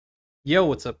Yo,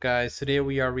 what's up, guys? Today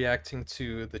we are reacting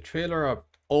to the trailer of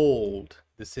Old.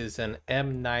 This is an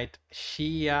M. Night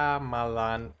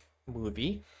Shyamalan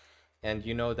movie, and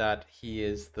you know that he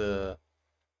is the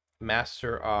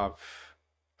master of,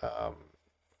 um,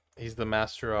 he's the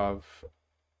master of.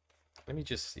 Let me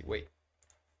just see. Wait.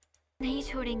 नहीं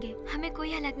छोड़ेंगे हमें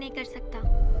कोई अलग नहीं कर सकता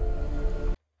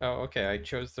Oh, okay. I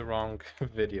chose the wrong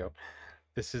video.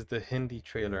 This is the Hindi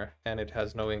trailer, and it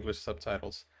has no English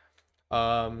subtitles.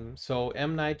 So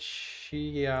M. Night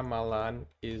Shyamalan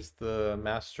is the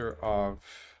master of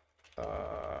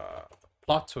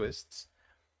plot twists,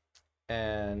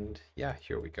 and yeah,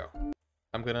 here we go.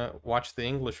 I'm gonna watch the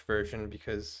English version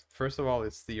because first of all,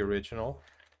 it's the original,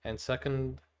 and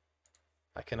second,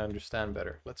 I can understand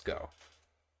better. Let's go.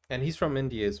 And he's from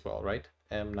India as well, right?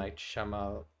 M. Night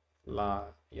Shyamalan.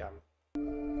 Yeah.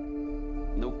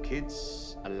 No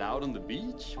kids allowed on the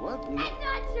beach? What? No. That's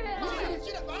not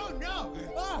true Oh no!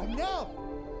 Oh no!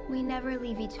 we never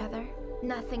leave each other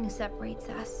nothing separates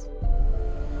us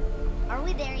Are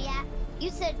we there yet? You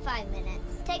said 5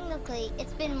 minutes. Technically,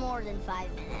 it's been more than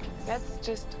 5 minutes. Let's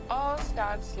just all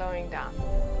start slowing down.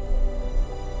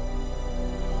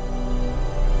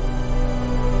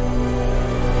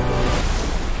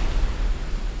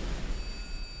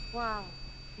 Wow,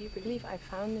 do you believe I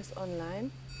found this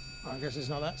online? I guess it's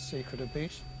not that secret a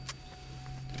beach.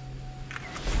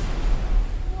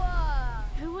 Whoa!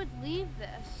 who would leave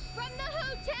this From the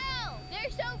hotel! They're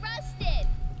so rusted!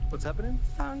 What's happening?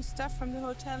 Found stuff from the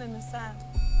hotel in the sand.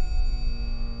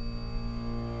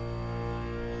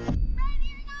 Ready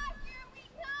or not, here we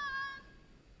come!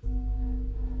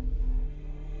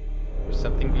 There's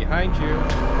something behind you.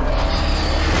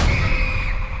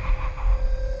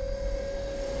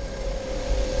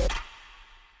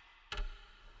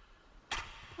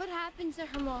 what happened to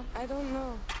her mom I don't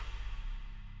know.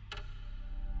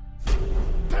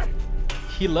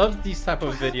 He loves these type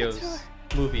of videos,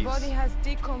 movies. Body has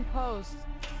decomposed.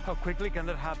 How quickly can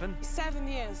that happen? 7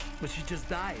 years. But she just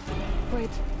died. Wait,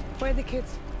 where are the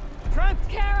kids? Trent!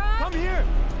 Kara! Come here!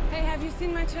 Hey, have you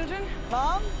seen my children?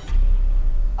 Mom?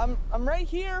 I'm right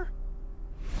here.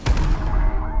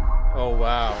 Oh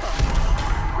wow.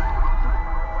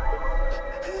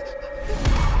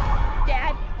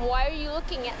 Dad why are you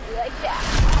looking at me like that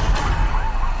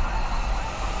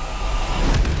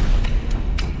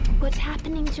what's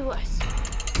happening to us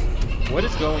What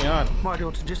is going on? My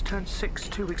daughter just turned 6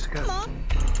 2 weeks ago. Mom?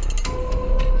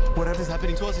 Whatever's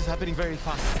happening to us is happening very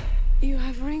fast. You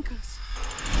have wrinkles.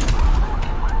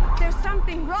 There's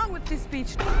something wrong with this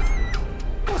beach.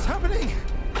 What's happening?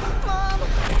 Mom!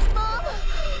 Mom!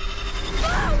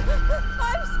 Mom!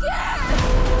 I'm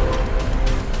scared!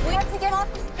 We have to get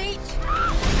off this beach!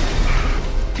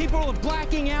 People are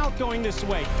blacking out going this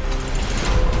way.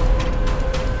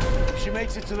 If she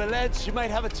makes it to the ledge, she might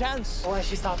have a chance. Why is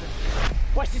she stopping?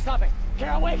 Why is she stopping?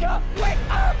 Carol, wake up! Wake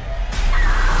up!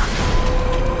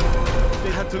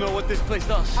 They have to know what this place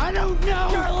does. I don't know!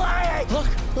 You're lying! Look!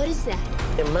 what is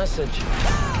that A message.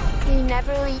 we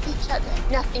never leave each other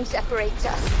nothing separates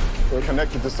us We're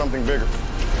connected to something bigger.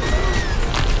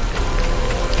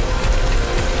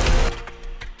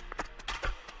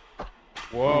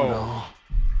 Whoa. No.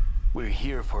 We're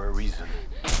here for a reason.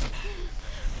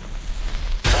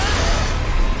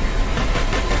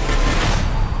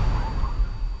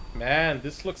 Man,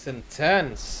 this looks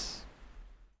intense.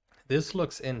 This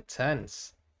looks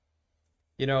intense.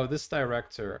 You know, this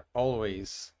director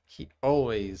he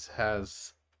always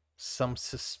has some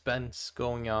suspense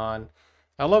going on.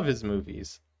 I love his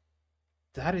movies.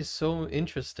 That is so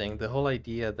interesting. The whole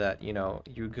idea that, you know,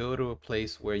 you go to a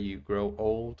place where you grow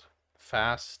old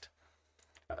fast.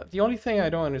 The only thing I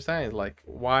don't understand is, like,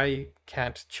 why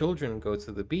can't children go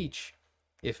to the beach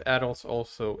if adults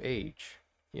also age,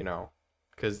 you know?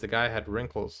 Because the guy had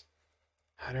wrinkles.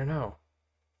 I don't know.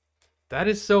 That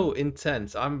is so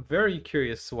intense. I'm very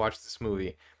curious to watch this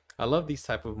movie. I love these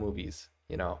type of movies,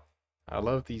 you know. I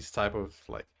love these type of,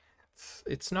 like,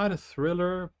 it's not a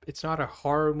thriller, it's not a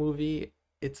horror movie,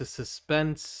 it's a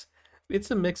suspense.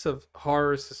 It's a mix of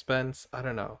horror, suspense, I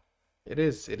don't know. It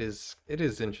is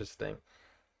interesting.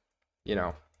 You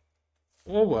know.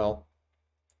 Oh well.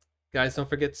 Guys, don't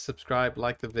forget to subscribe,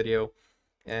 like the video.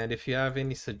 And if you have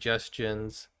any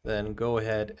suggestions, then go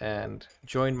ahead and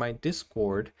join my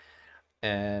Discord,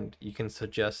 and you can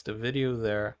suggest a video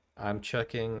there. I'm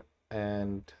checking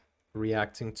and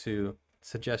reacting to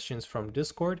suggestions from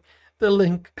Discord. The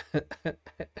link,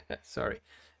 sorry,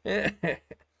 the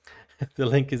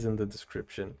link is in the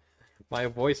description. My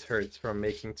voice hurts from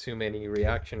making too many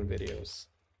reaction videos.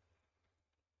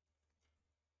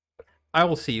 I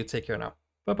will see you. Take care now.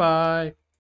 Bye bye.